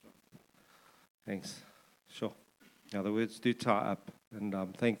Thanks. Sure. Now, the words do tie up, and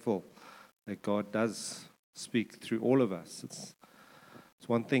I'm thankful that God does speak through all of us. It's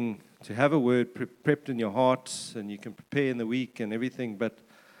one thing to have a word prepped in your heart, and you can prepare in the week and everything, but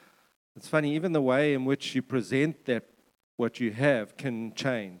it's funny, even the way in which you present that, what you have, can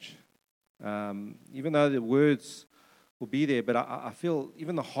change. Even though the words will be there, but I feel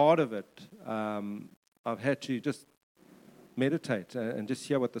even the heart of it, I've had to just meditate and just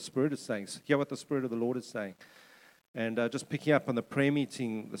hear what the Spirit is saying, hear what the Spirit of the Lord is saying. And just picking up on the prayer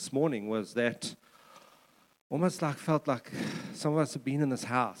meeting this morning was that almost like felt like some of us have been in this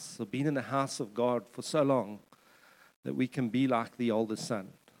house, have been in the house of God for so long that we can be like the older son.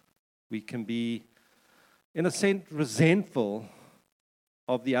 We can be, in a sense, resentful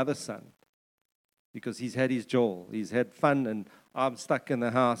of the other son because he's had his joy, he's had fun, and I'm stuck in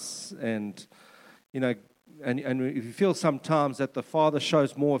the house. And and you feel sometimes that the father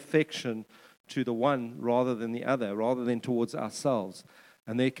shows more affection to the one rather than the other, rather than towards ourselves.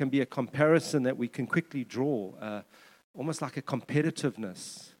 And there can be a comparison that we can quickly draw, almost like a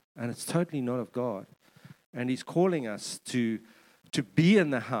competitiveness, and it's totally not of God. And he's calling us to be in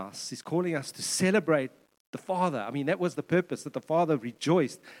the house. He's calling us to celebrate the Father. I mean, that was the purpose, that the Father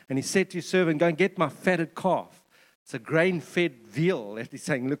rejoiced. And he said to his servant, go and get my fatted calf. It's a grain-fed veal. That he's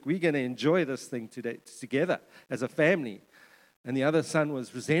saying, look, we're going to enjoy this thing today together as a family. And the other son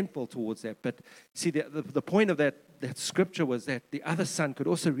was resentful towards that. But see, the point of that scripture was that the other son could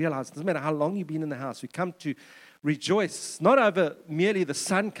also realize, it doesn't matter how long you've been in the house, we come to rejoice, not over merely the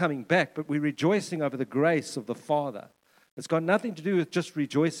son coming back, but we're rejoicing over the grace of the Father. It's got nothing to do with just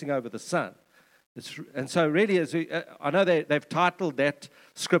rejoicing over the son. And so really, I know they've titled that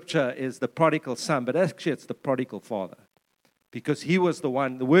scripture is the prodigal son, but actually it's the prodigal father. Because he was the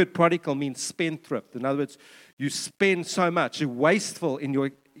one, the word prodigal means spendthrift. In other words, you spend so much, you're wasteful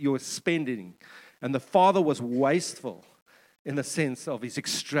in your spending. And the father was wasteful in the sense of his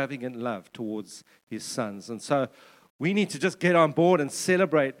extravagant love towards his sons. And so we need to just get on board and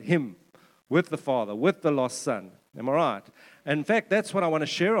celebrate him with the father, with the lost son. Am I right? And in fact, that's what I want to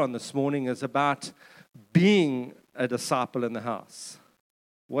share on this morning, is about being a disciple in the house.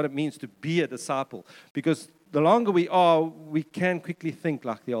 What it means to be a disciple. Because the longer we are, we can quickly think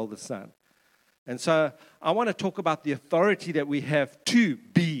like the older son. And so I want to talk about the authority that we have to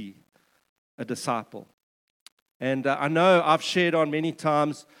be a disciple. And I know I've shared on many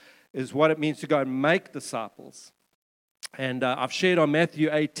times is what it means to go and make disciples. And I've shared on Matthew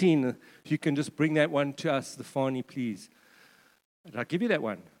 18. If you can just bring that one to us, Stefani, please. Did I give you that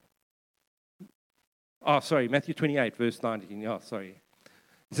one? Oh, sorry, Matthew 28, verse 19. Oh, sorry.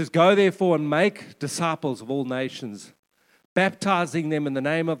 It says, go therefore and make disciples of all nations, baptizing them in the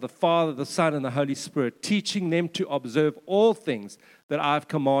name of the Father, the Son, and the Holy Spirit, teaching them to observe all things that I've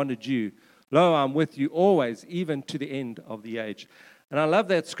commanded you. Lo, I'm with you always, even to the end of the age. And I love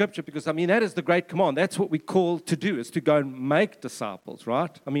that scripture because, I mean, that is the great command. That's what we're called to do, is to go and make disciples,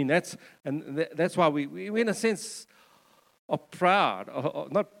 right? I mean, that's why we in a sense, are proud, or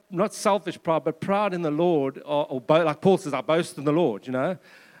not selfish pride, but proud in the Lord, or like Paul says, I boast in the Lord,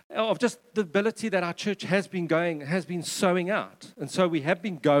 of just the ability that our church has been sowing out. And so we have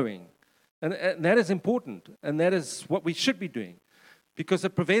been going. And that is important, and that is what we should be doing. Because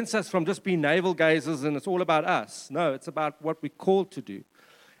it prevents us from just being navel gazers and it's all about us. No, it's about what we're called to do.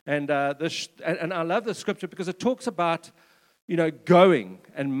 And I love the scripture because it talks about, going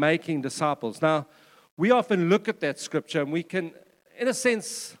and making disciples. Now, we often look at that scripture and we can, in a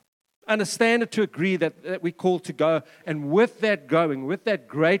sense, understand it to agree that we're called to go. And with that going, with that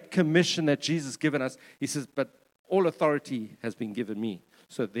great commission that Jesus has given us, he says, but all authority has been given me.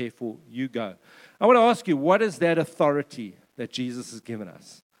 So therefore, you go. I want to ask you, what is that authority that Jesus has given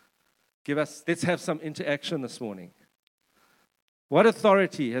us? Let's have some interaction this morning. What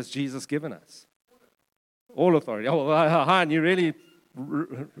authority has Jesus given us? All authority. Oh, Han, you really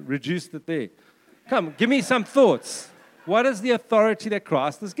reduced it there. Come, give me some thoughts. What is the authority that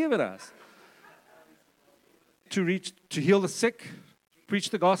Christ has given us? To heal the sick, preach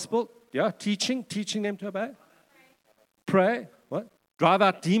the gospel, teaching them to obey. Pray, what? Drive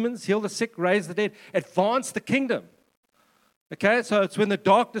out demons, heal the sick, raise the dead, advance the kingdom. Okay, so it's when the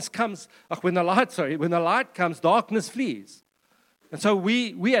darkness comes, when the light comes, darkness flees. And so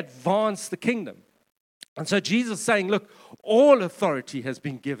we advance the kingdom. And so Jesus is saying, look, all authority has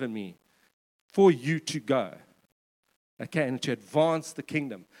been given me for you to go. Okay, and to advance the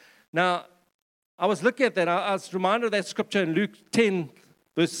kingdom. Now, I was looking at that. I was reminded of that scripture in Luke 10,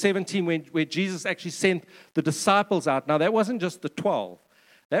 verse 17, where Jesus actually sent the disciples out. Now, that wasn't just the 12.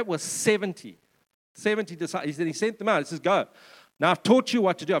 That was 70. 70 disciples. He sent them out. He says, go. Now, I've taught you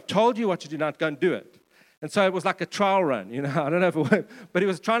what to do. I've told you what to do. Now, go and do it. And so it was like a trial run. I don't know if it worked. But he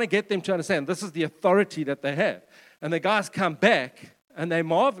was trying to get them to understand this is the authority that they have. And the guys come back, and they're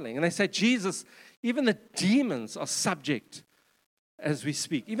marveling. And they say, Jesus, even the demons are subject as we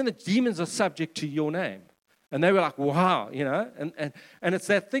speak. Even the demons are subject to your name. And they were like, wow, And it's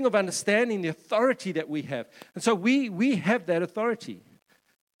that thing of understanding the authority that we have. And so we have that authority.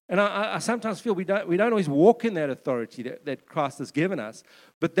 And I sometimes feel we don't always walk in that authority that Christ has given us.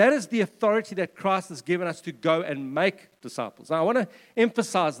 But that is the authority that Christ has given us to go and make disciples. Now, I want to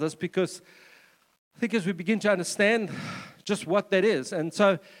emphasize this because I think as we begin to understand just what that is. And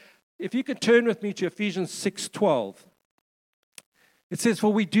so if you could turn with me to Ephesians 6:12. It says,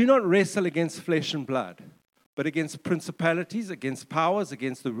 for we do not wrestle against flesh and blood, but against principalities, against powers,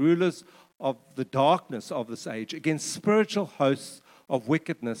 against the rulers of the darkness of this age, against spiritual hosts of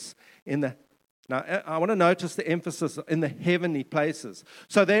wickedness in the... Now, I want to notice the emphasis in the heavenly places.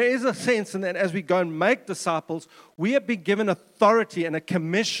 So there is a sense in that as we go and make disciples, we have been given authority and a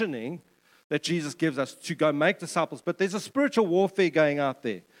commissioning that Jesus gives us to go make disciples. But there's a spiritual warfare going out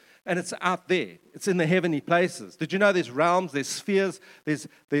there. And it's out there. It's in the heavenly places. Did you know there's realms, there's spheres,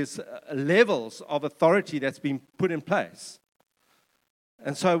 there's levels of authority that's been put in place?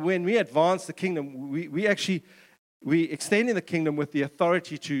 And so when we advance the kingdom, we extending the kingdom with the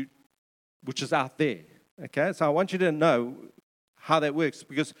authority which is out there. Okay? So I want you to know how that works,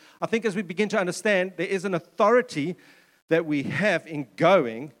 because I think as we begin to understand there is an authority that we have in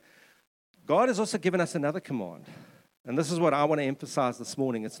going, God has also given us another command. And this is what I want to emphasize this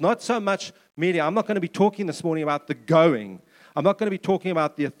morning. It's not so much media. I'm not going to be talking this morning about the going. I'm not going to be talking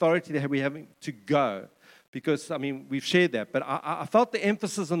about the authority that we have to go, because, we've shared that. But I felt the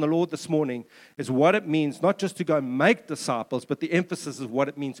emphasis on the Lord this morning is what it means, not just to go and make disciples, but the emphasis is what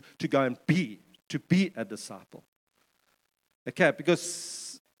it means to go and be a disciple. Okay,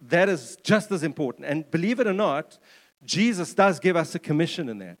 because that is just as important. And believe it or not, Jesus does give us a commission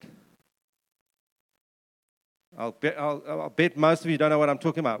in that. I'll bet most of you don't know what I'm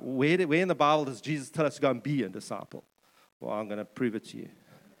talking about. Where in the Bible does Jesus tell us to go and be a disciple? Well, I'm going to prove it to you.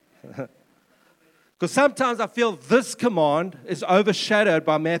 Because sometimes I feel this command is overshadowed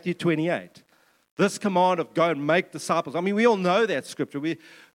by Matthew 28. This command of go and make disciples. We all know that scripture. We,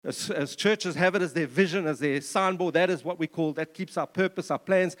 as churches, have it as their vision, as their signboard. That is what we call, that keeps our purpose, our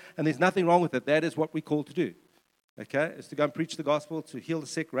plans, and there's nothing wrong with it. That is what we call to do. Okay, is to go and preach the gospel, to heal the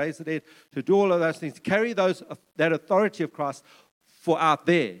sick, raise the dead, to do all of those things, to carry that authority of Christ for out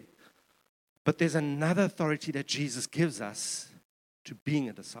there. But there's another authority that Jesus gives us to being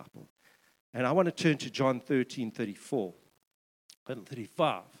a disciple. And I want to turn to John 13:34 and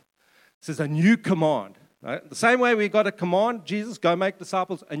 35. It says a new command. Right? The same way we got a command, Jesus, go make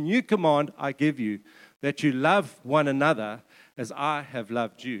disciples, a new command I give you, that you love one another as I have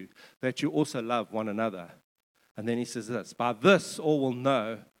loved you, that you also love one another. And then he says this, by this all will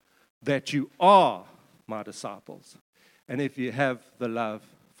know that you are my disciples, and if you have the love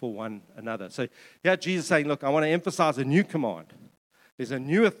for one another. So yeah, Jesus is saying, look, I want to emphasize a new command. There's a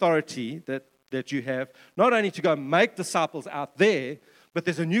new authority that you have, not only to go make disciples out there, but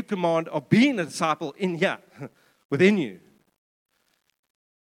there's a new command of being a disciple in here, within you.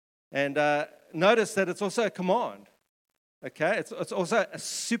 And notice that it's also a command. Okay, it's also a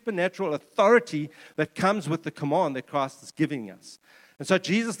supernatural authority that comes with the command that Christ is giving us. And so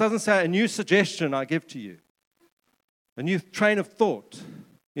Jesus doesn't say a new suggestion I give to you, a new train of thought.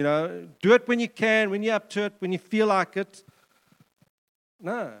 Do it when you can, when you're up to it, when you feel like it.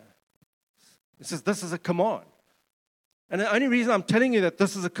 No. It says this is a command. And the only reason I'm telling you that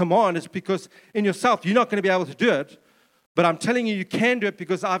this is a command is because in yourself you're not going to be able to do it, but I'm telling you can do it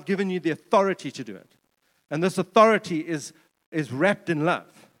because I've given you the authority to do it. And this authority is wrapped in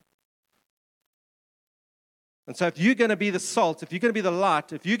love. And so if you're going to be the salt, if you're going to be the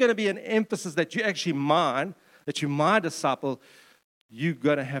light, if you're going to be an emphasis that you're actually mine, that you're my disciple, you're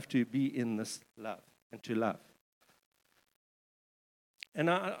going to have to be in this love and to love. And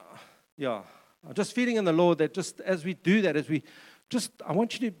I'm just feeling in the Lord that just as we do that, I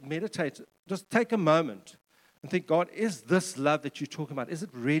want you to meditate, just take a moment and think, God, is this love that you're talking about, is it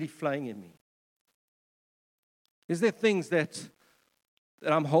really flowing in me? Is there things that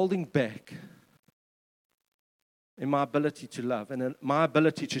I'm holding back in my ability to love and in my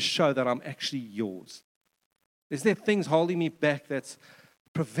ability to show that I'm actually yours? Is there things holding me back that's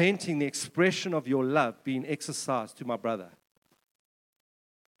preventing the expression of your love being exercised to my brother?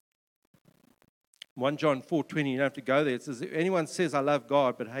 1 John 4:20, you don't have to go there. It says, if anyone says, I love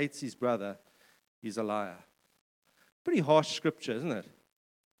God, but hates his brother, he's a liar. Pretty harsh scripture, isn't it?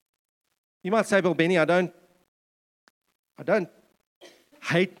 You might say, well, Bennie, I don't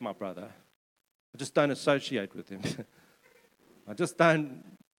hate my brother. I just don't associate with him. I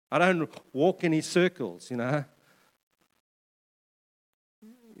don't walk in his circles, you know.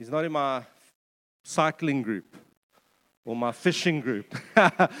 He's not in my cycling group or my fishing group.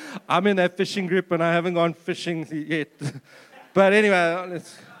 I'm in that fishing group and I haven't gone fishing yet. But anyway,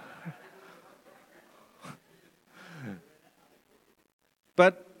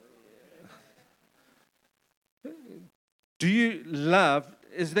 but do you love,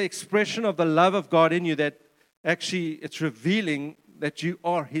 is the expression of the love of God in you that actually it's revealing that you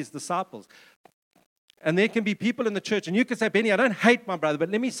are his disciples? And there can be people in the church, and you can say, Benny, I don't hate my brother, but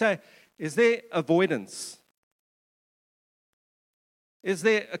let me say, is there avoidance? Is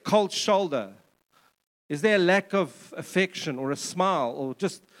there a cold shoulder? Is there a lack of affection or a smile or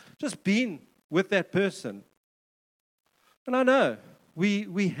just being with that person? And I know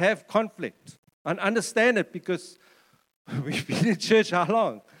we have conflict. I understand it because we've been in church how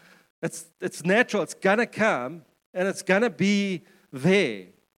long? It's natural. It's going to come, and it's going to be there.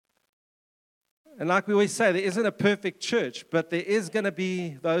 And like we always say, there isn't a perfect church, but there is going to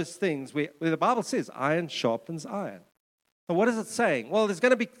be those things where the Bible says iron sharpens iron. And what is it saying? Well, there's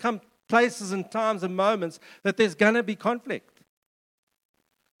going to become places and times and moments that there's going to be conflict.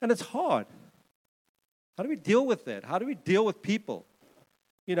 And it's hard. How do we deal with that? How do we deal with people?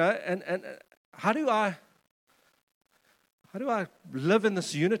 You know, and how do I live in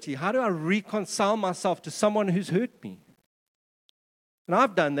this unity? How do I reconcile myself to someone who's hurt me? And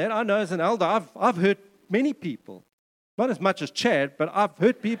I've done that. I know as an elder, I've hurt many people. Not as much as Chad, but I've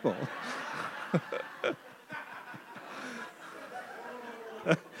hurt people.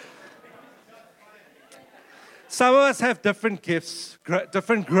 Some of us have different gifts,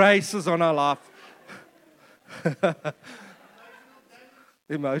 different graces on our life.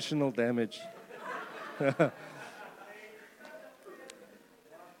 Emotional damage.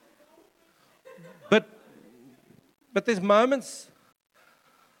 But there's moments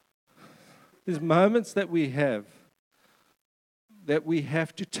that we have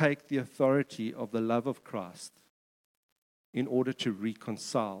to take the authority of the love of Christ in order to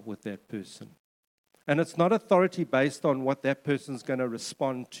reconcile with that person. And it's not authority based on what that person's going to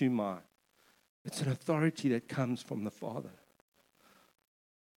respond to my. It's an authority that comes from the Father.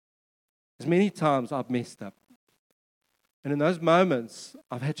 As many times I've messed up. And in those moments,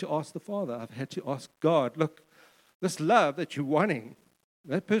 I've had to ask the Father, I've had to ask God, look, this love that you're wanting,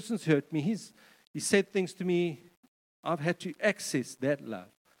 that person's hurt me, he said things to me, I've had to access that love.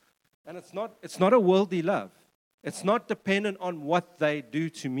 And it's not a worldly love. It's not dependent on what they do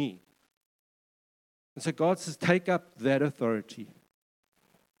to me. And so God says, take up that authority.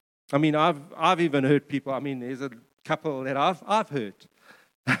 I mean, I've even hurt people. I mean, there's a couple that I've hurt.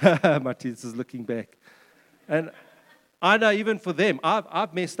 Matthias is looking back. And I know even for them,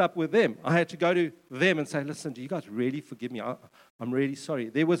 I've messed up with them. I had to go to them and say, listen, do you guys really forgive me? I'm really sorry.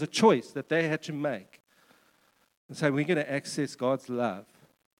 There was a choice that they had to make. And say, we're going to access God's love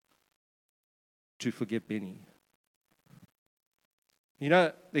to forgive Bennie. You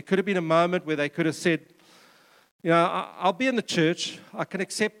know, there could have been a moment where they could have said, you know, I'll be in the church. I can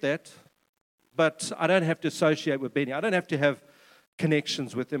accept that. But I don't have to associate with Bennie. I don't have to have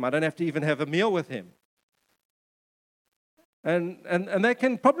connections with him. I don't have to even have a meal with him. And they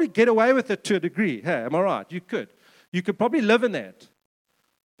can probably get away with it to a degree. Hey, am I right? You could. You could probably live in that.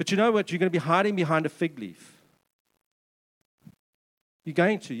 But you know what? You're going to be hiding behind a fig leaf. You're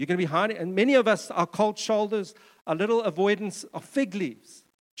going to be hiding. And many of us, our cold shoulders, our little avoidance are fig leaves.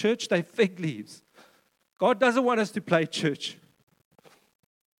 Church, they're fig leaves. God doesn't want us to play church.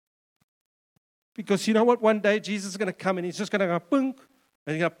 Because you know what? One day Jesus is going to come and he's just going to go, boom,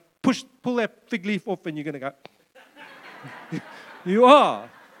 and he's going to pull that fig leaf off and you're going to go, you are.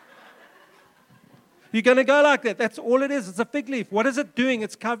 You're going to go like that. That's all it is. It's a fig leaf. What is it doing?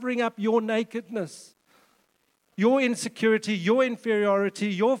 It's covering up your nakedness, your insecurity, your inferiority,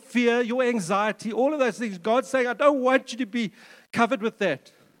 your fear, your anxiety, all of those things. God's saying, I don't want you to be covered with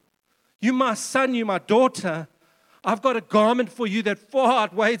that. You, my son, you, my daughter, I've got a garment for you that far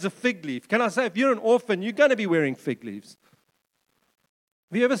outweighs a fig leaf. Can I say, if you're an orphan, you're going to be wearing fig leaves.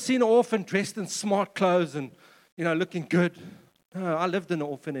 Have you ever seen an orphan dressed in smart clothes and, you know, looking good? No, I lived in an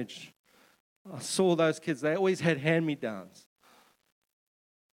orphanage. I saw those kids. They always had hand-me-downs.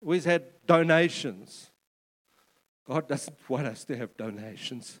 Always had donations. God doesn't want us to have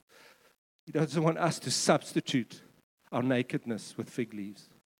donations. He doesn't want us to substitute our nakedness with fig leaves.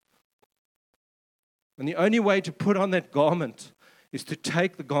 And the only way to put on that garment is to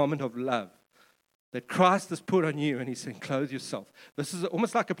take the garment of love that Christ has put on you, and he's saying, clothe yourself. This is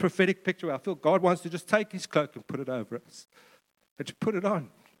almost like a prophetic picture where I feel God wants to just take his cloak and put it over us. that you put it on.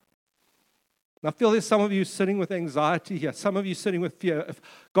 And I feel there's some of you sitting with anxiety here, some of you sitting with fear. If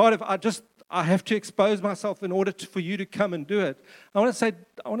I have to expose myself in order for you to come and do it. I want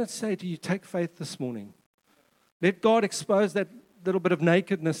to say to you, take faith this morning. Let God expose that little bit of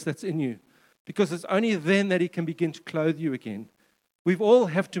nakedness that's in you, because it's only then that He can begin to clothe you again. We all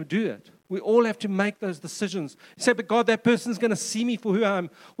have to do it. We all have to make those decisions. You say, but God, that person's going to see me for who I am.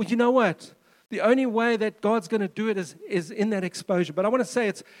 Well, you know what? The only way that God's going to do it is in that exposure. But I want to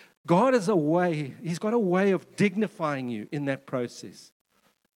say God is a way. He's got a way of dignifying you in that process.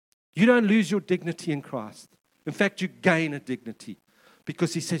 You don't lose your dignity in Christ. In fact, you gain a dignity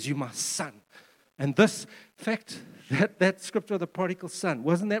because He says, you're my son. And this fact, that scripture of the prodigal son,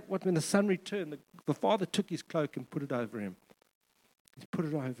 wasn't that what when the son returned, the father took his cloak and put it over him? He put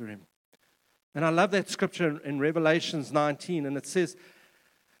it over him. And I love that scripture in Revelations 19, and it says,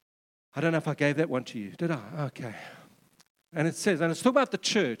 I don't know if I gave that one to you. Did I? Okay. And it says, and it's talking about the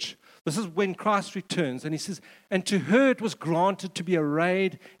church. This is when Christ returns. And He says, and to her it was granted to be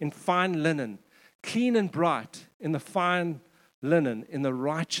arrayed in fine linen, clean and bright in the fine linen, in the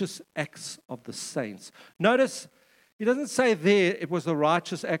righteous acts of the saints. Notice, He doesn't say there it was the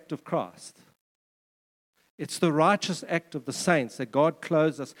righteous act of Christ. It's the righteous act of the saints that God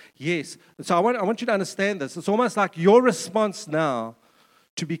clothes us. Yes. And so I want you to understand this. It's almost like your response now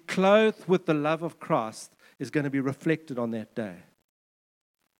to be clothed with the love of Christ is going to be reflected on that day.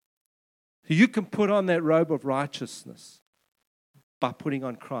 You can put on that robe of righteousness by putting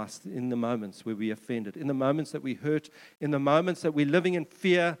on Christ in the moments where we offended, in the moments that we hurt, in the moments that we're living in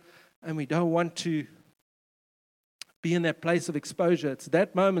fear and we don't want to be in that place of exposure. It's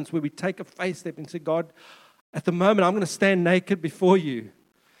that moments where we take a faith step and say, God, at the moment I'm going to stand naked before you,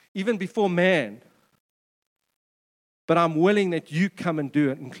 even before man. But I'm willing that you come and do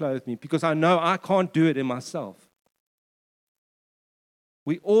it and clothe me, because I know I can't do it in myself.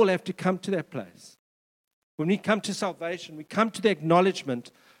 We all have to come to that place. When we come to salvation, we come to the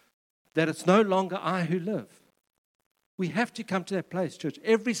acknowledgement that it's no longer I who live. We have to come to that place, church.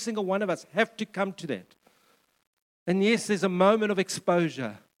 Every single one of us have to come to that. And yes, there's a moment of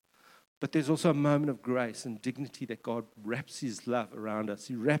exposure, but there's also a moment of grace and dignity that God wraps His love around us.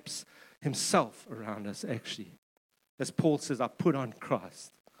 He wraps Himself around us, actually. As Paul says, I put on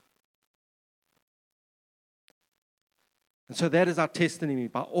Christ. And so that is our testimony.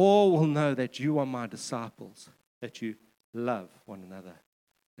 By all will know that you are my disciples, that you love one another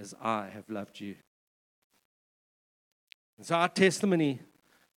as I have loved you. And so our testimony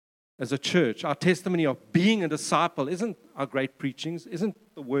as a church, our testimony of being a disciple, isn't our great preachings, isn't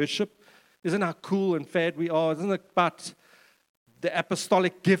the worship, isn't how cool and fad we are, isn't it but the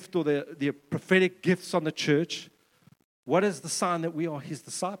apostolic gift or the prophetic gifts on the church. What is the sign that we are His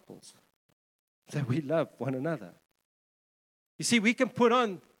disciples? That we love one another. You see, we can put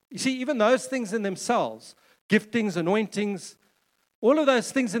on, even those things in themselves, giftings, anointings, all of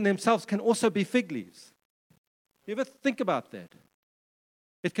those things in themselves can also be fig leaves. You ever think about that?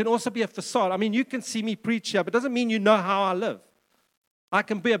 It can also be a facade. I mean, you can see me preach here, but it doesn't mean you know how I live. I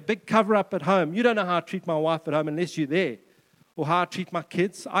can be a big cover-up at home. You don't know how I treat my wife at home unless you're there, or how I treat my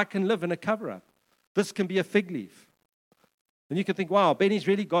kids. I can live in a cover-up. This can be a fig leaf. And you can think, wow, Benny's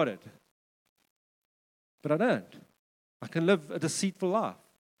really got it. But I don't. I can live a deceitful life.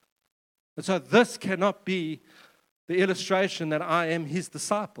 And so this cannot be the illustration that I am His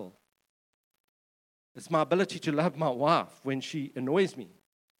disciple. It's my ability to love my wife when she annoys me.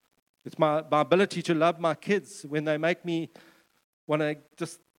 It's my ability to love my kids when they make me want to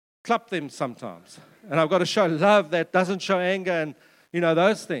just clap them sometimes. And I've got to show love that doesn't show anger and,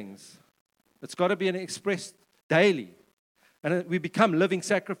 those things. It's got to be expressed daily. And we become living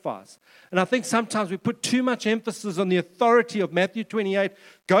sacrifice. And I think sometimes we put too much emphasis on the authority of Matthew 28,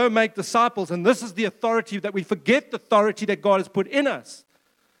 go make disciples. And this is the authority that we forget the authority that God has put in us.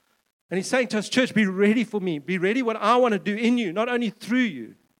 And He's saying to us, church, be ready for me. Be ready what I want to do in you, not only through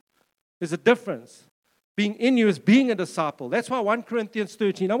you. There's a difference. Being in you is being a disciple. That's why 1 Corinthians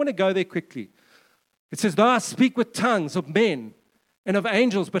 13, I want to go there quickly. It says, though I speak with tongues of men and of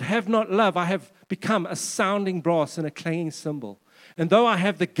angels, but have not love, I have become a sounding brass and a clanging cymbal. And though I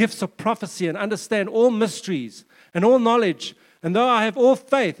have the gifts of prophecy and understand all mysteries and all knowledge, and though I have all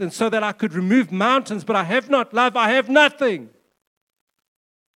faith, and so that I could remove mountains, but I have not love, I have nothing.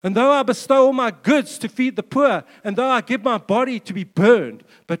 And though I bestow all my goods to feed the poor, and though I give my body to be burned,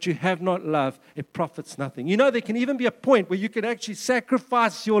 but you have not love, it profits nothing. There can even be a point where you can actually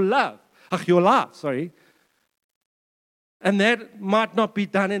sacrifice your life, and that might not be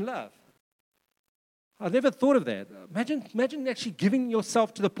done in love. I never thought of that. Imagine actually giving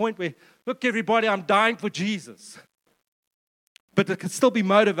yourself to the point where, look, everybody, I'm dying for Jesus. But it can still be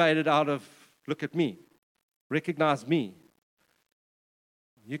motivated out of, look at me, recognize me.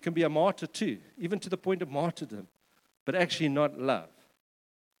 You can be a martyr too, even to the point of martyrdom, but actually not love.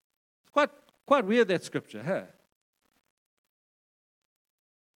 It's quite weird, that scripture, huh?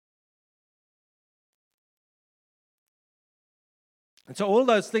 And so all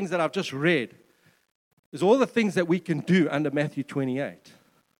those things that I've just read is all the things that we can do under Matthew 28.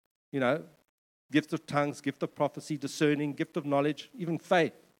 You know, gift of tongues, gift of prophecy, discerning, gift of knowledge, even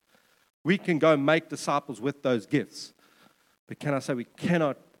faith. We can go make disciples with those gifts. But can I say we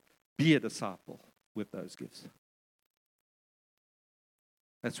cannot be a disciple with those gifts?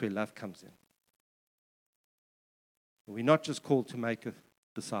 That's where love comes in. We're not just called to make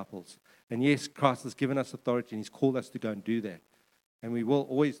disciples. And yes, Christ has given us authority and He's called us to go and do that. And we will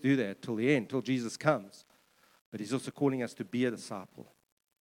always do that till the end, till Jesus comes. But He's also calling us to be a disciple.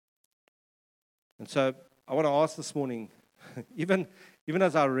 And so I want to ask this morning, even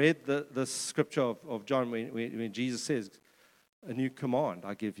as I read the scripture of John, when Jesus says, a new command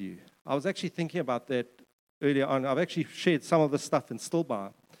I give you. I was actually thinking about that earlier on. I've actually shared some of this stuff in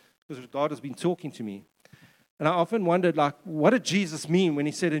Stillbar because God has been talking to me. And I often wondered, like, what did Jesus mean when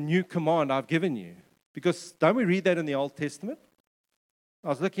He said, a new command I've given you? Because don't we read that in the Old Testament? I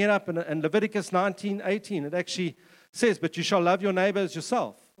was looking it up in Leviticus 19:18. It actually says, but you shall love your neighbor as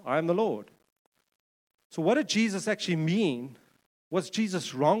yourself. I am the Lord. So what did Jesus actually mean? Was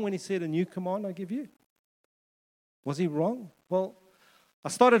Jesus wrong when He said, a new command I give you? Was He wrong? Well, I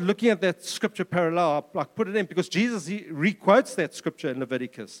started looking at that scripture parallel. I put it in because Jesus re-quotes that scripture in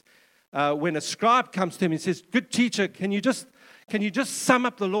Leviticus. When a scribe comes to him and says, good teacher, can you just sum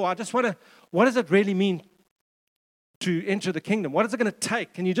up the law? What does it really mean to enter the kingdom? What is it going to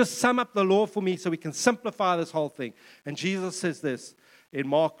take? Can you just sum up the law for me so we can simplify this whole thing? And Jesus says this in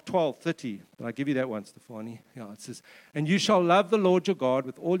Mark 12:30. But I give you that one, Stefani. Yeah, it says, and you shall love the Lord your God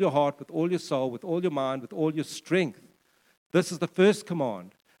with all your heart, with all your soul, with all your mind, with all your strength. This is the first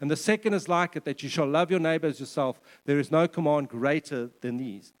command. And the second is like it, that you shall love your neighbor as yourself. There is no command greater than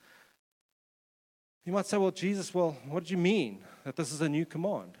these. You might say, well, Jesus, what did you mean that this is a new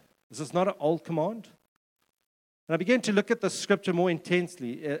command? Is this not an old command? And I began to look at the scripture more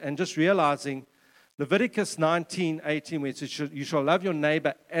intensely and just realizing Leviticus 19:18, where it says, you shall love your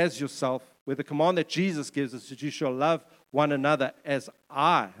neighbor as yourself, where the command that Jesus gives is that you shall love one another as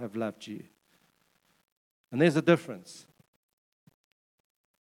I have loved you. And there's a difference.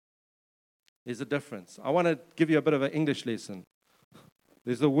 There's a difference. I want to give you a bit of an English lesson.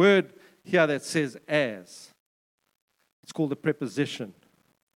 There's a word here that says as. It's called a preposition.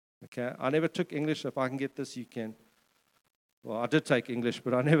 Okay, I never took English. If I can get this, you can. Well, I did take English,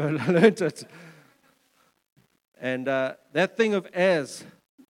 but I never learned it. And that thing of as.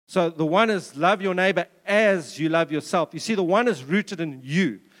 So the one is love your neighbor as you love yourself. You see, the one is rooted in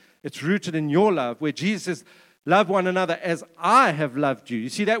you. It's rooted in your love, where Jesus says, love one another as I have loved you. You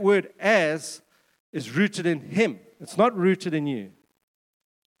see, that word as is rooted in Him. It's not rooted in you.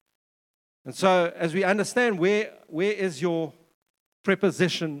 And so as we understand where is your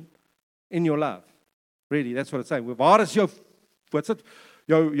preposition in your love? Really, that's what it's saying. Waar is jou, what's it?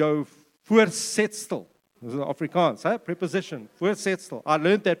 Jou voorsetsel. This is Afrikaans, huh? Preposition, voorsetsel. I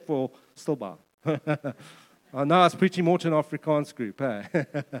learned that for Stilbaar. I know I was preaching more to an Afrikaans group. Hey?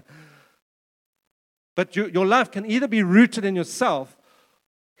 But your love can either be rooted in yourself,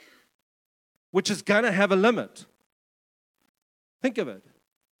 which is going to have a limit. Think of it.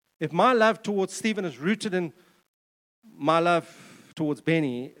 If my love towards Stephen is rooted in my love towards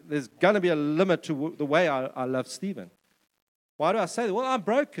Bennie, there's going to be a limit to the way I love Stephen. Why do I say that? Well, I'm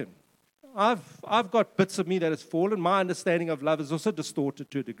broken. I've got bits of me that has fallen. My understanding of love is also distorted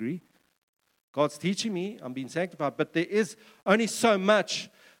to a degree. God's teaching me. I'm being sanctified. But there is only so much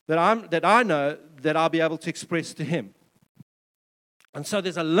that I know that I'll be able to express to Him. And so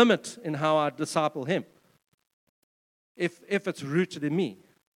there's a limit in how I disciple Him if it's rooted in me.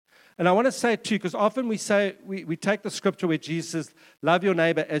 And I want to say it too, because often we take the scripture where Jesus says, love your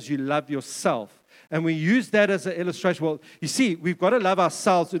neighbor as you love yourself. And we use that as an illustration. Well, you see, we've got to love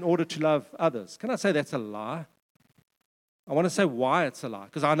ourselves in order to love others. Can I say that's a lie? I want to say why it's a lie,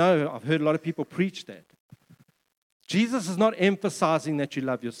 because I know I've heard a lot of people preach that. Jesus is not emphasizing that you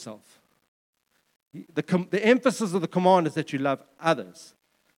love yourself. The emphasis of the command is that you love others.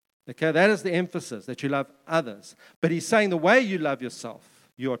 Okay, that is the emphasis, that you love others. But He's saying the way you love yourself,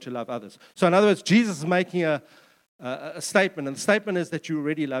 you are to love others. So in other words, Jesus is making a statement, and the statement is that you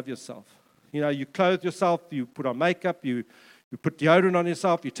already love yourself. You know, you clothe yourself, you put on makeup, you put deodorant on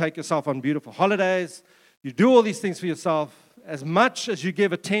yourself, you take yourself on beautiful holidays, you do all these things for yourself. As much as you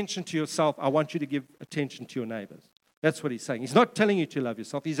give attention to yourself, I want you to give attention to your neighbors. That's what he's saying. He's not telling you to love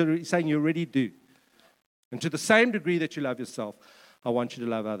yourself. He's saying you already do. And to the same degree that you love yourself, I want you to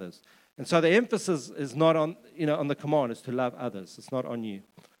love others. And so the emphasis is not on, on the command, it's to love others. It's not on you.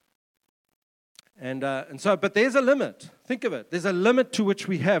 But there's a limit. Think of it. There's a limit to which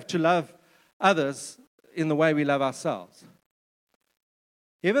we have to love others in the way we love ourselves.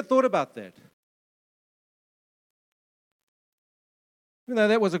 You ever thought about that?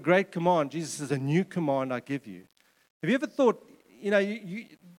 That was a great command. Jesus says, a new command I give you. Have you ever thought,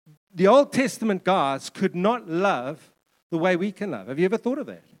 the Old Testament guys could not love the way we can love. Have you ever thought of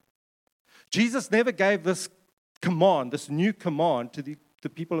that? Jesus never gave this command, this new command to the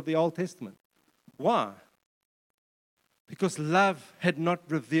people of the Old Testament. Why? Because love had not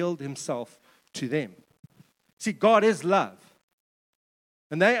revealed himself to them. See, God is love.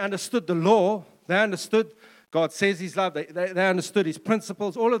 And they understood the law. They understood God says he's love. They understood his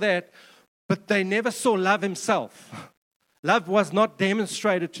principles, all of that. But they never saw love himself. Love was not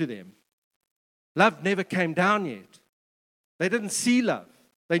demonstrated to them. Love never came down yet. They didn't see love.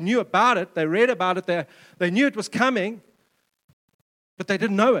 They knew about it. They read about it. They knew it was coming, but they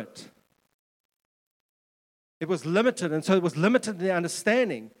didn't know it. It was limited, and so it was limited in their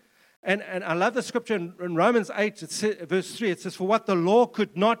understanding. And I love the scripture in Romans 8, verse 3. It says, for what the law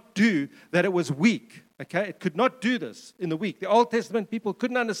could not do, that it was weak. Okay, it could not do this in the weak. The Old Testament people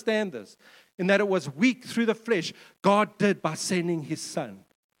couldn't understand this, in that it was weak through the flesh. God did by sending his son.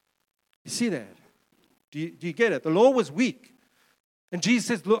 You see that? Do you get it? The law was weak. And Jesus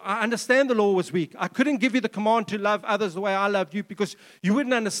says, look, I understand the law was weak. I couldn't give you the command to love others the way I loved you because you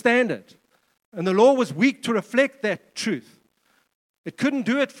wouldn't understand it. And the law was weak to reflect that truth. It couldn't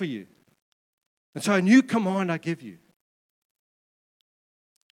do it for you. And so a new command I give you.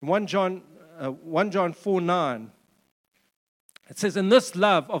 In 1 John 4:9, it says, and this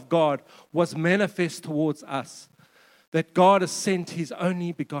love of God was manifest towards us, that God has sent his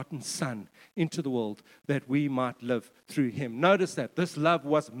only begotten Son into the world that we might live through him. Notice that this love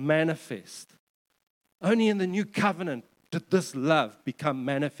was manifest. Only in the new covenant did this love become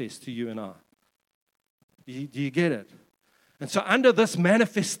manifest to you and I. Do you get it? And so under this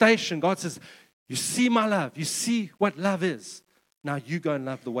manifestation, God says, you see my love. You see what love is. Now you go and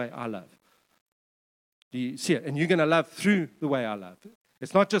love the way I love. Do you see it? And you're going to love through the way I love.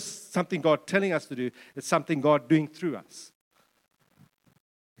 It's not just something God telling us to do. It's something God doing through us.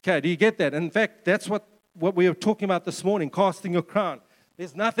 Okay, do you get that? In fact, that's what we were talking about this morning, casting your crown.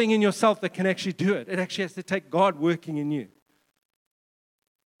 There's nothing in yourself that can actually do it. It actually has to take God working in you.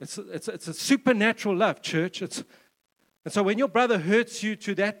 It's a supernatural love, church. And so when your brother hurts you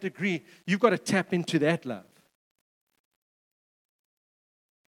to that degree, you've got to tap into that love.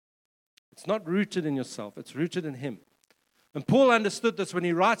 It's not rooted in yourself. It's rooted in him. And Paul understood this when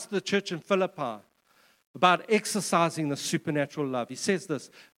he writes to the church in Philippi about exercising the supernatural love. He says this,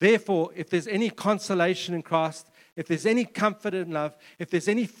 therefore, if there's any consolation in Christ, if there's any comfort in love, if there's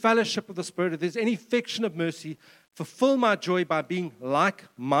any fellowship of the Spirit, if there's any affection of mercy, fulfill my joy by being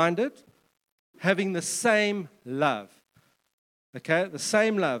like-minded, having the same love. Okay, the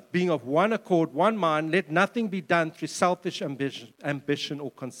same love, being of one accord, one mind, let nothing be done through selfish ambition or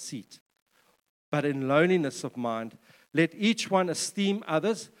conceit, but in lowliness of mind, let each one esteem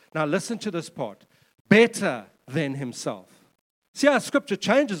others. Now listen to this part. Better than himself. See how Scripture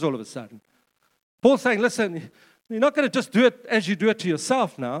changes all of a sudden. Paul's saying, listen, you're not going to just do it as you do it to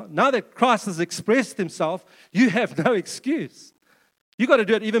yourself now. Now that Christ has expressed himself, you have no excuse. You've got to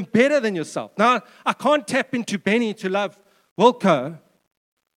do it even better than yourself. Now, I can't tap into Bennie to love Wilco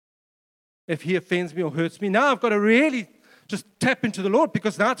if he offends me or hurts me. Now I've got to really just tap into the Lord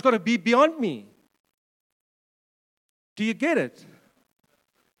because now it's got to be beyond me. Do you get it?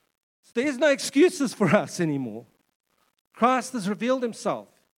 So there's no excuses for us anymore. Christ has revealed himself.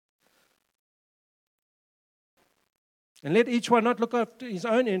 And let each one not look after his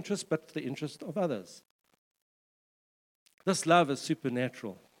own interest, but for the interest of others. This love is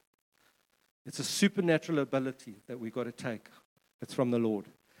supernatural. It's a supernatural ability that we've got to take. It's from the Lord.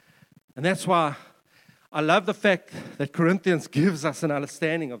 And that's why I love the fact that Corinthians gives us an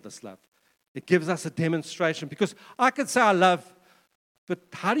understanding of this love. It gives us a demonstration. Because I could say I love, but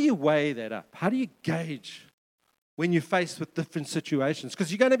how do you weigh that up? How do you gauge when you're faced with different situations?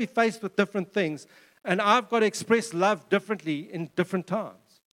 Because you're going to be faced with different things. And I've got to express love differently in different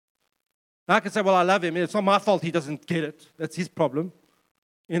times. Now I can say, well, I love him. It's not my fault he doesn't get it. That's his problem.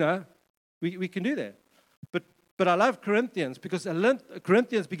 You know, we can do that. But I love Corinthians because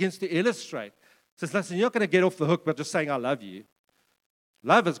Corinthians begins to illustrate. It says, listen, you're not going to get off the hook by just saying I love you.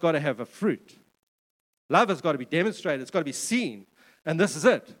 Love has got to have a fruit. Love has got to be demonstrated. It's got to be seen. And this is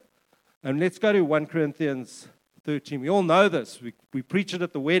it. And let's go to 1 Corinthians 13. We all know this. We preach it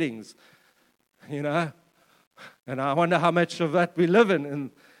at the weddings, you know. And I wonder how much of that we live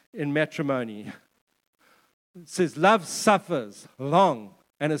in matrimony. It says, love suffers long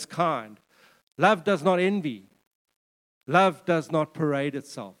and is kind. Love does not envy. Love does not parade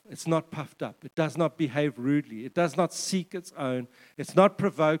itself. It's not puffed up. It does not behave rudely. It does not seek its own. It's not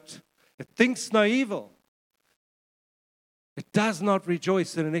provoked. It thinks no evil. It does not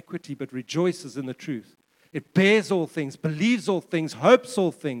rejoice in iniquity, but rejoices in the truth. It bears all things, believes all things, hopes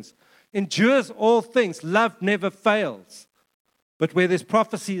all things, endures all things. Love never fails. But where there's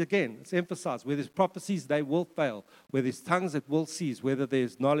prophecy, again, it's emphasized, where there's prophecies, they will fail. Where there's tongues, it will cease. Whether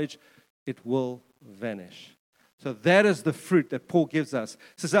there's knowledge, it will vanish. So that is the fruit that Paul gives us.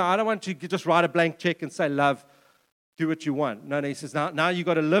 He says, I don't want you to just write a blank check and say, love, do what you want. No, he says, now you've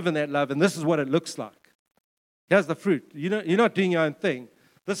got to live in that love, and this is what it looks like. Here's the fruit. You're not doing your own thing.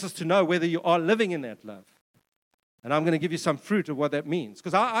 This is to know whether you are living in that love. And I'm going to give you some fruit of what that means.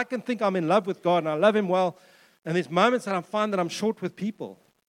 Because I can think I'm in love with God, and I love Him well, and there's moments that I find that I'm short with people.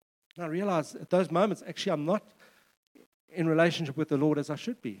 And I realize at those moments, actually, I'm not in relationship with the Lord as I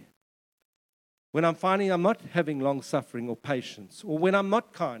should be. When I'm finding I'm not having long-suffering or patience, or when I'm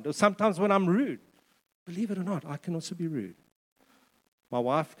not kind, or sometimes when I'm rude. Believe it or not, I can also be rude. My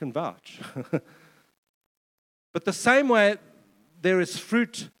wife can vouch. But the same way there is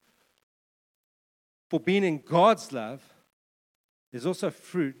fruit for being in God's love, there's also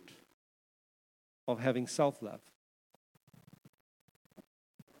fruit of having self-love.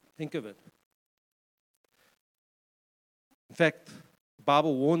 Think of it. In fact, the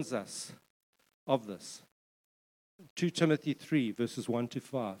Bible warns us of this. 2 Timothy 3, verses 1 to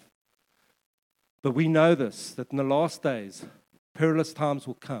 5. But we know this, that in the last days, perilous times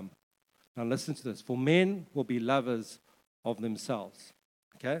will come. Now listen to this. For men will be lovers of themselves.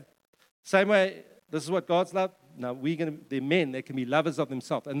 Okay? Same way, this is what God's love. Now they're men, they can be lovers of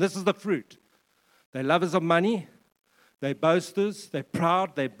themselves. And this is the fruit. They're lovers of money. They're boasters. They're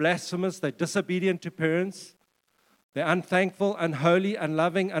proud. They're blasphemous. They're disobedient to parents. They're unthankful, unholy,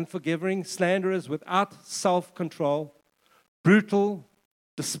 unloving, unforgiving, slanderers without self-control, brutal,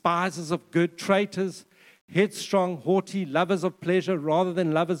 despisers of good, traitors, headstrong, haughty, lovers of pleasure rather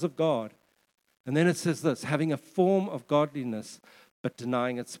than lovers of God. And then it says this, having a form of godliness, but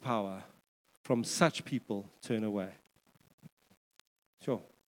denying its power. From such people, turn away. Sure.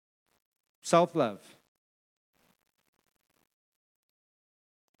 Self-love.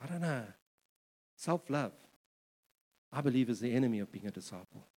 I don't know. Self-love, I believe, is the enemy of being a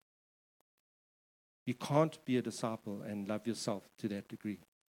disciple. You can't be a disciple and love yourself to that degree.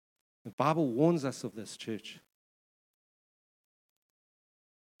 The Bible warns us of this, church.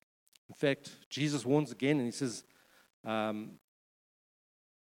 In fact, Jesus warns again, and He says,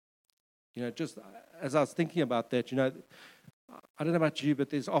 just as I was thinking about that, I don't know about you, but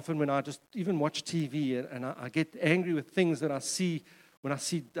there's often when I just even watch TV and I get angry with things that I see, when I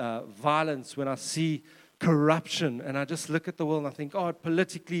see violence, when I see corruption, and I just look at the world and I think, God,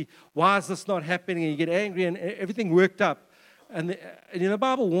 politically, why is this not happening? And you get angry and everything worked up. And the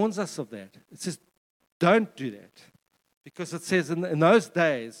Bible warns us of that. It says, don't do that. Because it says in those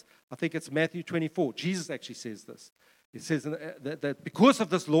days, I think it's Matthew 24, Jesus actually says this. It says that because of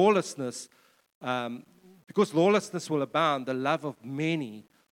this lawlessness, because lawlessness will abound, the love of many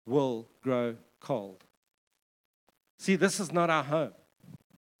will grow cold. See, this is not our home.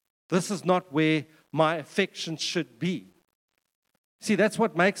 This is not where my affection should be. See, that's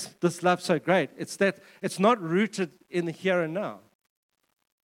what makes this love so great. It's that it's not rooted in the here and now.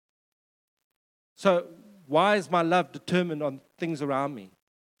 So why is my love determined on things around me?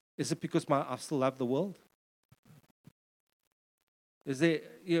 Is it because I still love the world? Is there,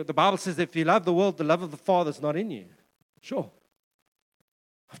 the Bible says that if you love the world, the love of the Father is not in you. Sure.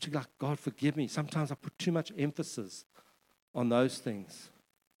 I have to be like, God, forgive me. Sometimes I put too much emphasis on those things.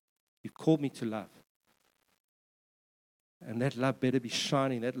 You've called me to love. And that love better be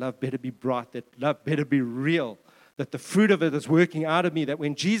shining. That love better be bright. That love better be real. That the fruit of it is working out of me. That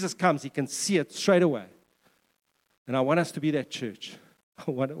when Jesus comes, He can see it straight away. And I want us to be that church.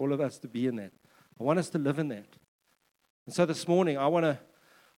 I want all of us to be in that. I want us to live in that. And so this morning, I want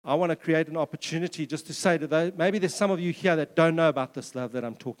to create an opportunity just to say to those, maybe there's some of you here that don't know about this love that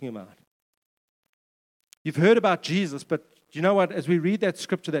I'm talking about. You've heard about Jesus, but you know what? As we read that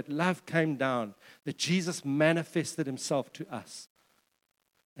scripture, that love came down, that Jesus manifested Himself to us.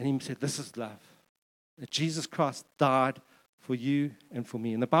 And He said, this is love. That Jesus Christ died for you and for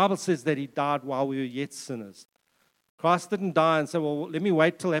me. And the Bible says that He died while we were yet sinners. Christ didn't die and say, well, let me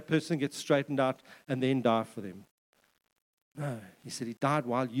wait till that person gets straightened out and then die for them. No, He said He died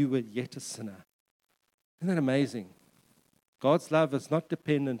while you were yet a sinner. Isn't that amazing? God's love is not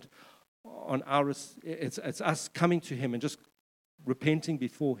dependent on it's us coming to Him and just repenting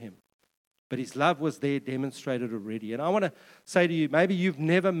before Him. But His love was there demonstrated already. And I want to say to you, maybe you've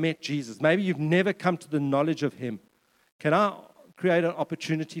never met Jesus. Maybe you've never come to the knowledge of Him. Can I create an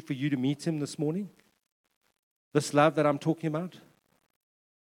opportunity for you to meet Him this morning? This love that I'm talking about?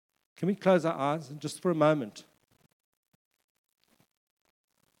 Can we close our eyes just for a moment?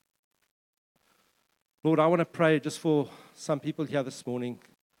 Lord, I want to pray just for some people here this morning.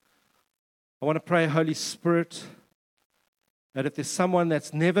 I want to pray, Holy Spirit, that if there's someone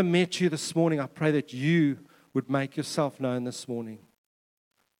that's never met you this morning, I pray that you would make yourself known this morning.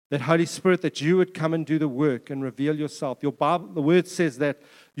 That Holy Spirit, that you would come and do the work and reveal yourself. Your Bible, the Word says that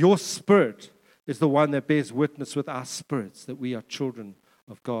your Spirit is the one that bears witness with our spirits, that we are children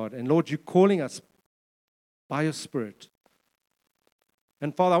of God. And Lord, you're calling us by your Spirit.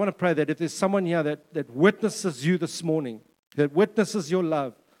 And Father, I want to pray that if there's someone here that witnesses you this morning, that witnesses your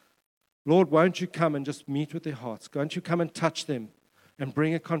love, Lord, won't you come and just meet with their hearts? Won't you come and touch them and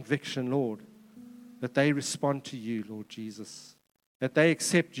bring a conviction, Lord, that they respond to you, Lord Jesus, that they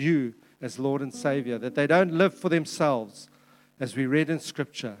accept you as Lord and Savior, that they don't live for themselves, as we read in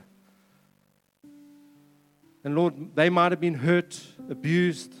Scripture. And Lord, they might have been hurt,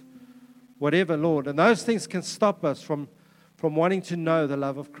 abused, whatever, Lord, and those things can stop us from wanting to know the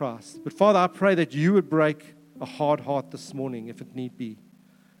love of Christ. But Father, I pray that you would break a hard heart this morning, if it need be,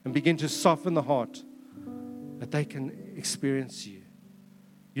 and begin to soften the heart that they can experience you.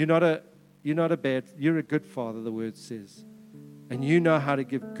 You're a good Father, the Word says. And you know how to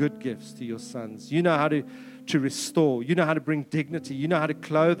give good gifts to your sons. You know how to restore. You know how to bring dignity. You know how to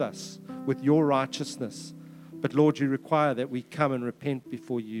clothe us with your righteousness. But Lord, you require that we come and repent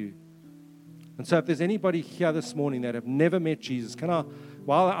before you. And so if there's anybody here this morning that have never met Jesus,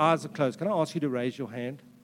 while our eyes are closed, can I ask you to raise your hand?